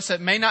 those of us that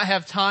may not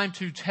have time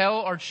to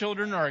tell our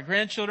children or our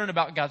grandchildren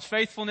about God's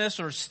faithfulness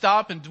or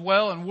stop and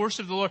dwell and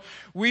worship the Lord,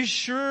 we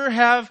sure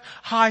have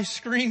high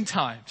screen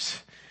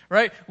times.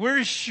 Right?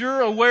 We're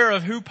sure aware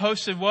of who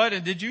posted what.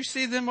 And did you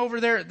see them over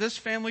there at this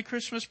family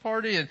Christmas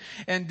party?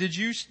 And did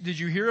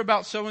you hear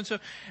about so and so?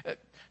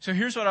 So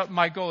here's what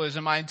my goal is,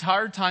 and my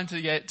entire time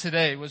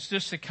today was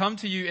just to come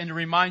to you and to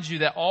remind you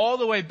that all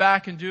the way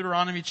back in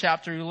Deuteronomy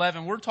chapter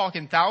 11, we're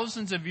talking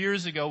thousands of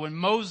years ago when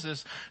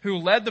Moses, who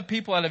led the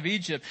people out of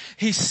Egypt,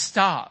 he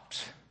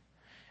stopped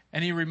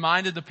and he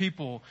reminded the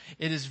people,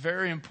 it is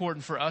very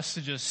important for us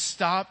to just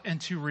stop and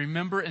to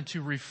remember and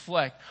to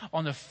reflect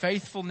on the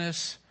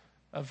faithfulness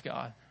of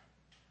God.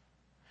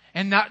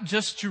 And not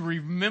just to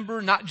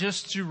remember, not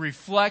just to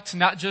reflect,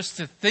 not just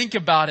to think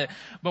about it,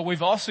 but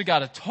we've also got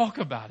to talk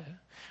about it.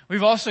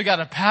 We've also got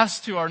to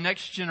pass to our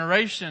next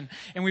generation,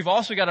 and we've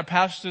also got to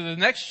pass to the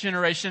next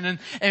generation.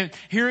 And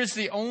here is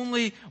the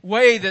only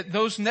way that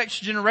those next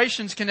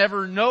generations can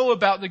ever know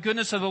about the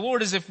goodness of the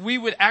Lord is if we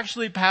would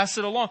actually pass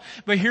it along.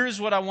 But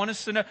here's what I want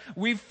us to know.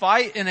 We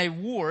fight in a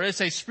war.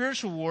 It's a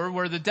spiritual war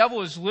where the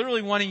devil is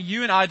literally wanting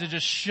you and I to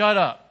just shut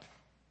up.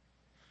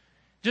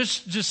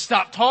 Just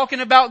stop talking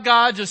about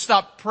God. Just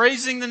stop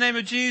praising the name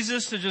of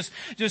Jesus. To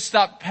just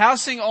stop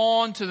passing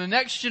on to the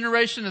next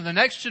generation and the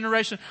next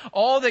generation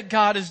all that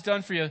God has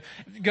done for you,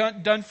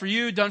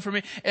 done for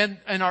me. And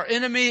our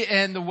enemy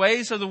and the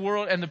ways of the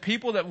world and the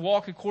people that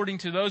walk according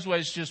to those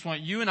ways just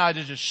want you and I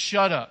to just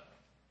shut up.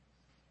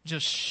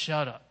 Just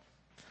shut up.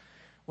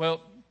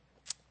 Well,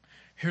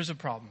 here's a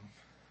problem.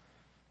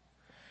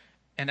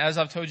 And as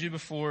I've told you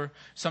before,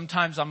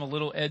 sometimes I'm a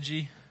little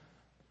edgy.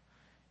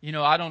 You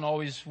know, I don't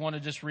always want to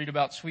just read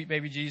about sweet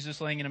baby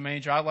Jesus laying in a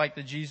manger. I like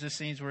the Jesus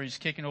scenes where he's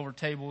kicking over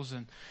tables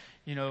and,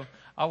 you know,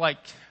 I like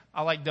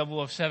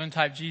 007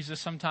 type Jesus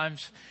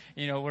sometimes,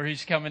 you know, where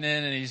he's coming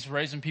in and he's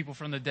raising people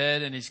from the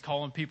dead and he's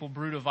calling people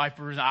brood of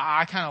vipers.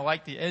 I kind of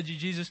like the edgy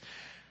Jesus.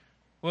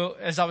 Well,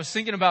 as I was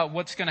thinking about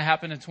what's going to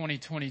happen in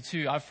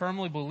 2022, I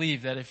firmly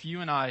believe that if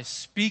you and I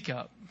speak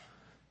up,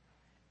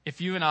 if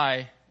you and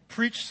I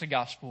preach the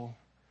gospel,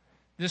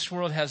 this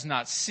world has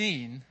not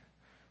seen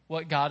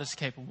what God is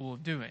capable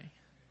of doing.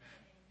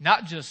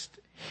 Not just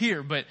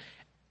here, but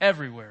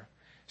everywhere.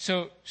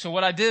 So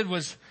what I did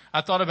was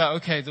I thought about,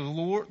 okay, the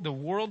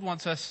world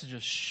wants us to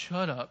just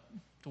shut up.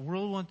 The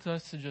world wants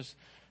us to just,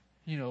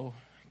 you know,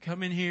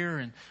 come in here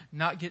and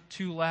not get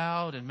too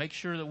loud and make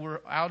sure that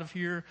we're out of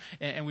here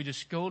and we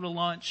just go to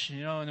lunch,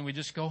 you know, and then we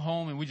just go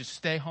home and we just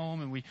stay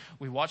home and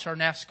we watch our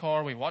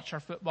NASCAR, we watch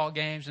our football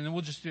games, and then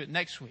we'll just do it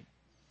next week.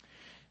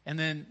 And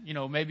then, you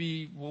know,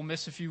 maybe we'll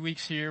miss a few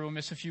weeks here, we'll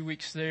miss a few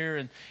weeks there,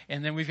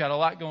 and then we've got a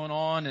lot going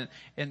on,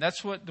 and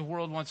that's what the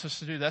world wants us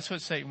to do. That's what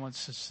Satan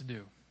wants us to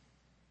do.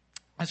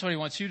 That's what he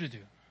wants you to do.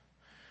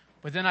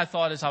 But then I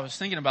thought, as I was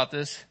thinking about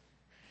this,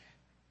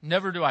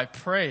 never do I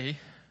pray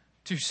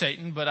to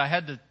Satan, but I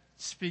had to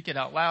speak it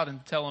out loud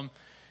and tell him,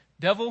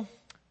 devil,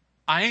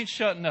 I ain't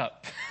shutting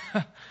up.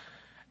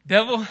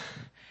 Devil,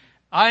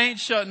 I ain't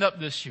shutting up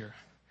this year.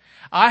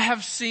 I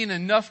have seen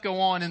enough go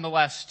on in the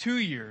last 2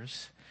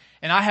 years.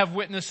 And I have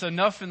witnessed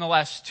enough in the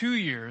last 2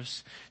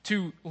 years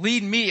to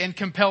lead me and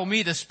compel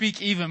me to speak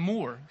even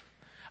more.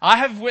 I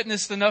have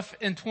witnessed enough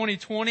in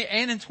 2020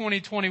 and in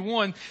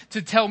 2021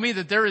 to tell me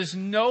that there is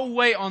no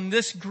way on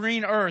this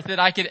green earth that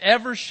I could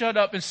ever shut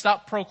up and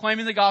stop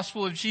proclaiming the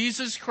gospel of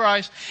Jesus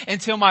Christ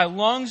until my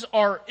lungs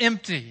are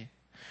empty.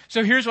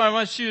 So here's what I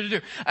want you to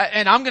do.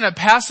 And I'm going to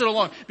pass it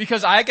along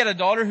because I got a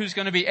daughter who's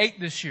going to be 8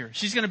 this year.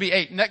 She's going to be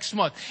 8 next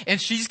month. And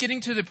she's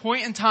getting to the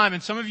point in time,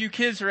 and some of you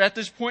kids are at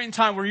this point in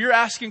time where you're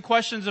asking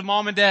questions of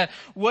mom and dad,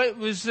 what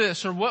was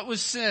this or what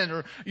was sin?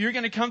 Or you're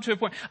going to come to a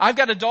point. I've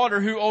got a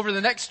daughter who over the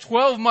next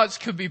 12 months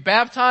could be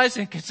baptized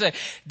and could say,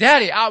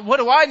 Daddy, what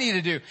do I need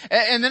to do?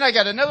 And then I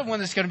got another one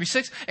that's going to be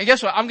 6. And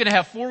guess what? I'm going to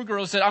have 4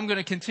 girls that I'm going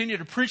to continue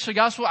to preach the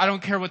gospel. I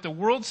don't care what the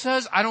world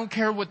says. I don't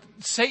care what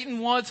Satan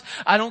wants.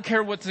 I don't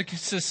care what the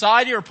society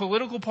or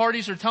political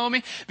parties are telling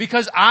me,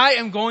 because I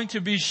am going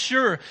to be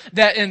sure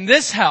that in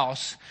this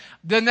house,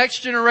 the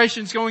next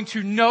generation is going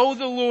to know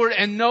the Lord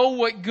and know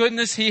what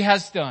goodness He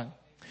has done.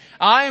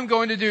 I am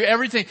going to do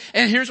everything.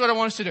 And here's what I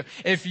want us to do.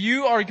 If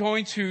you are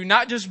going to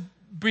not just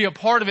be a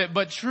part of it,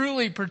 but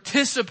truly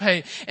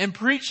participate in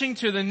preaching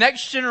to the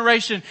next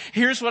generation,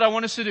 here's what I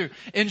want us to do.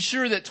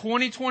 Ensure that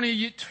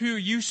 2022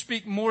 you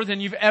speak more than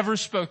you've ever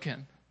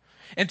spoken.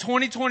 In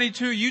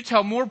 2022, you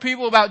tell more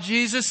people about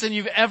Jesus than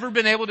you've ever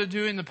been able to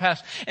do in the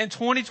past. In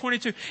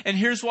 2022, and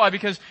here's why,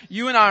 because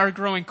you and I are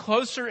growing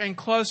closer and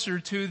closer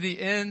to the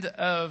end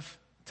of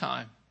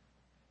time.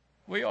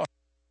 We are.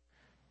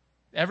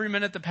 Every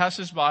minute that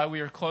passes by, we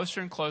are closer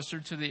and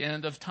closer to the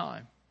end of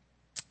time.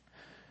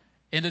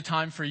 End of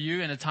time for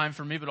you and a time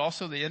for me, but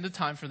also the end of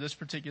time for this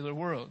particular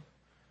world.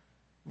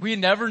 We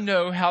never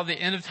know how the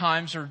end of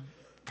times are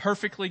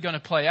perfectly going to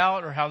play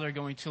out or how they're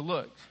going to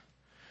look.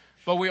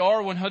 But we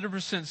are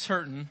 100%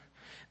 certain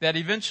that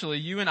eventually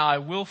you and I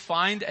will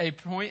find a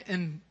point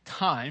in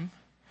time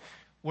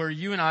where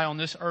you and I on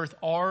this earth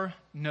are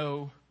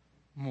no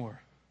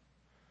more.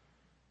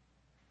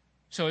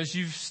 So as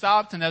you've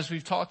stopped and as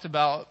we've talked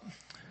about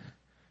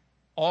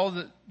all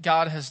that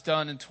God has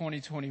done in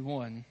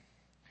 2021,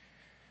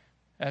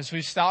 as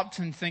we stopped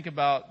and think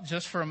about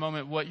just for a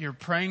moment what you're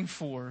praying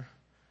for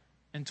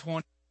in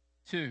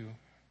 2022,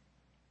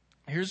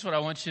 here's what I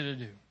want you to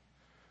do.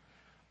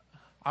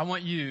 I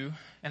want you,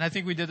 and I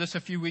think we did this a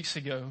few weeks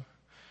ago,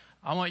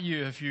 I want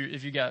you, if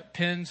you got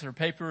pens or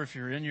paper, if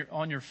you're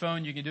on your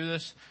phone, you can do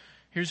this.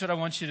 Here's what I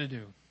want you to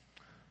do.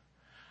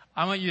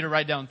 I want you to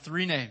write down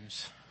 3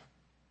 names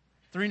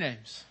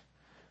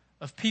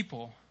of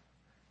people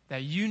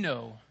that you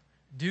know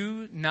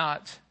do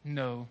not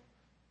know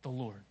the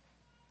Lord.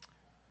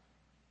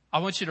 I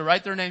want you to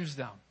write their names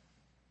down.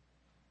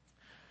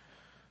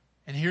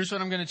 And here's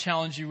what I'm going to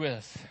challenge you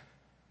with.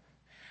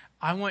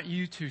 I want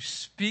you to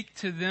speak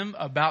to them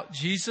about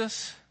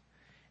Jesus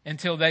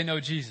until they know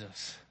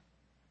Jesus.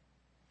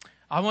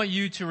 I want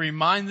you to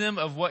remind them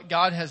of what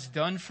God has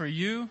done for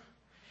you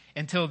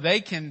until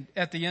they can,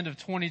 at the end of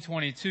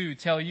 2022,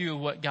 tell you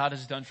what God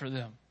has done for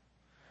them.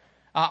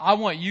 I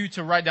want you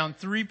to write down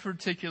 3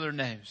 particular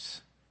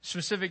names,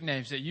 specific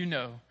names that you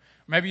know.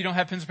 Maybe you don't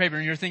have pens and paper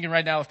and you're thinking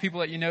right now of people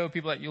that you know,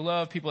 people that you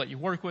love, people that you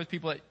work with,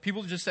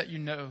 people just that you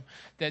know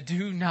that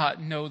do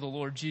not know the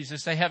Lord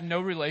Jesus. They have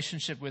no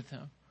relationship with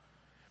Him.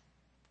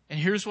 And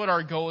here's what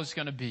our goal is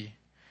going to be.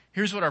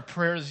 Here's what our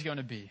prayer is going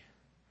to be.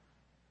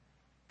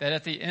 That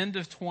at the end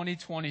of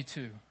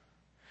 2022,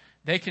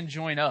 they can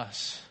join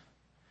us.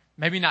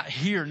 Maybe not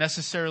here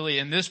necessarily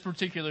in this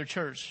particular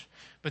church,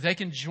 but they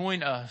can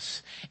join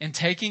us in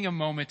taking a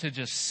moment to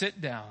just sit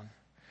down,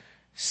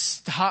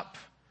 stop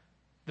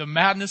the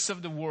madness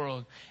of the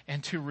world,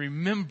 and to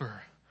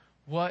remember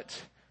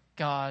what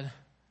God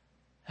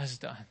has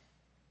done.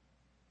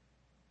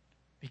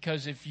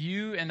 Because if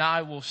you and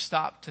I will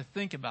stop to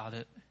think about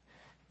it,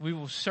 we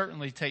will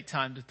certainly take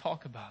time to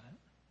talk about it.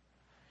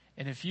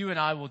 And if you and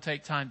I will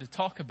take time to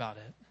talk about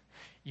it,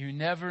 you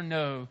never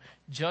know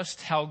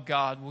just how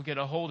God will get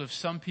a hold of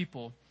some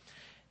people.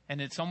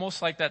 And it's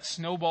almost like that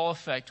snowball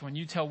effect. When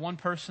you tell one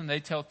person, they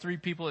tell 3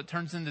 people, it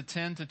turns into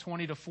 10 to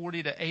 20 to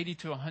 40 to 80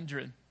 to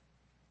 100.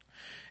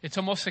 It's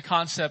almost a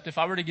concept. If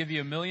I were to give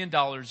you $1 million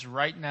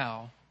right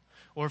now,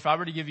 or if I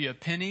were to give you a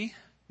penny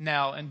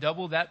now and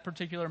double that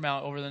particular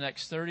amount over the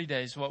next 30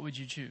 days, what would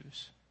you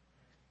choose?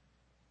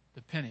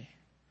 The penny.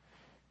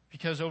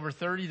 Because over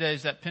 30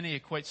 days, that penny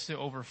equates to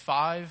over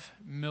 $5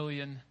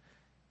 million.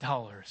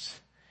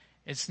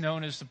 It's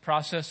known as the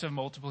process of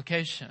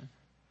multiplication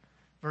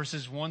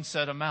versus one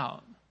set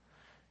amount.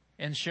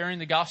 And sharing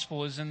the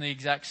gospel is in the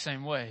exact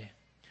same way.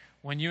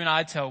 When you and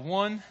I tell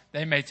 1,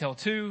 they may tell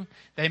 2,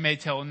 they may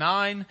tell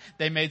 9,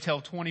 they may tell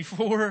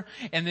 24,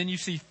 and then you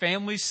see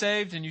families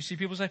saved and you see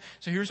people saved.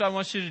 So here's what I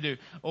want you to do.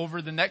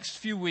 Over the next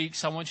few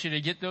weeks, I want you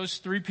to get those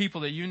 3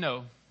 people that you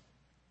know,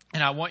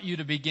 and I want you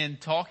to begin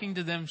talking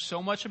to them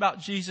so much about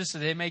Jesus that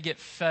they may get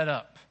fed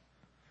up.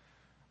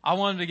 I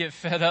want them to get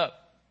fed up.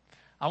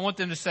 I want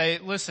them to say,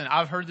 listen,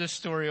 I've heard this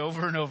story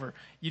over and over.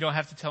 You don't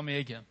have to tell me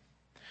again.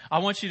 I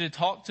want you to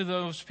talk to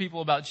those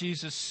people about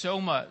Jesus so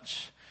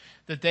much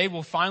that they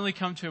will finally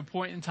come to a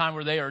point in time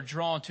where they are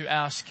drawn to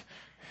ask,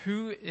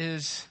 who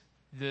is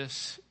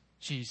this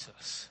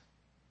Jesus?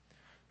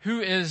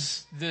 Who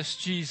is this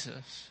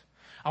Jesus?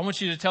 I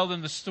want you to tell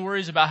them the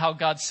stories about how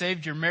God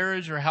saved your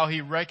marriage or how He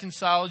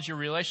reconciled your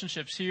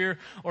relationships here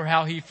or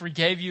how He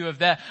forgave you of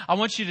that. I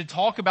want you to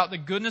talk about the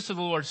goodness of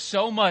the Lord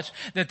so much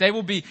that they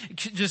will be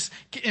just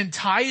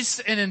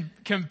enticed and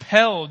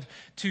compelled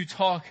to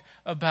talk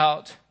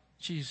about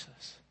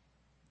Jesus.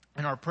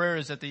 And our prayer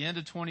is at the end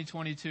of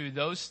 2022,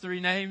 those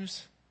 3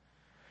 names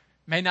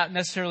may not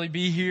necessarily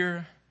be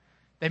here.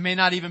 They may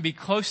not even be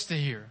close to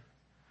here.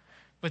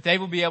 But they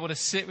will be able to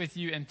sit with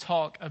you and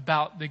talk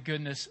about the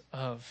goodness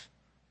of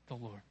the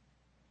Lord.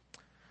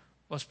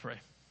 Let's pray.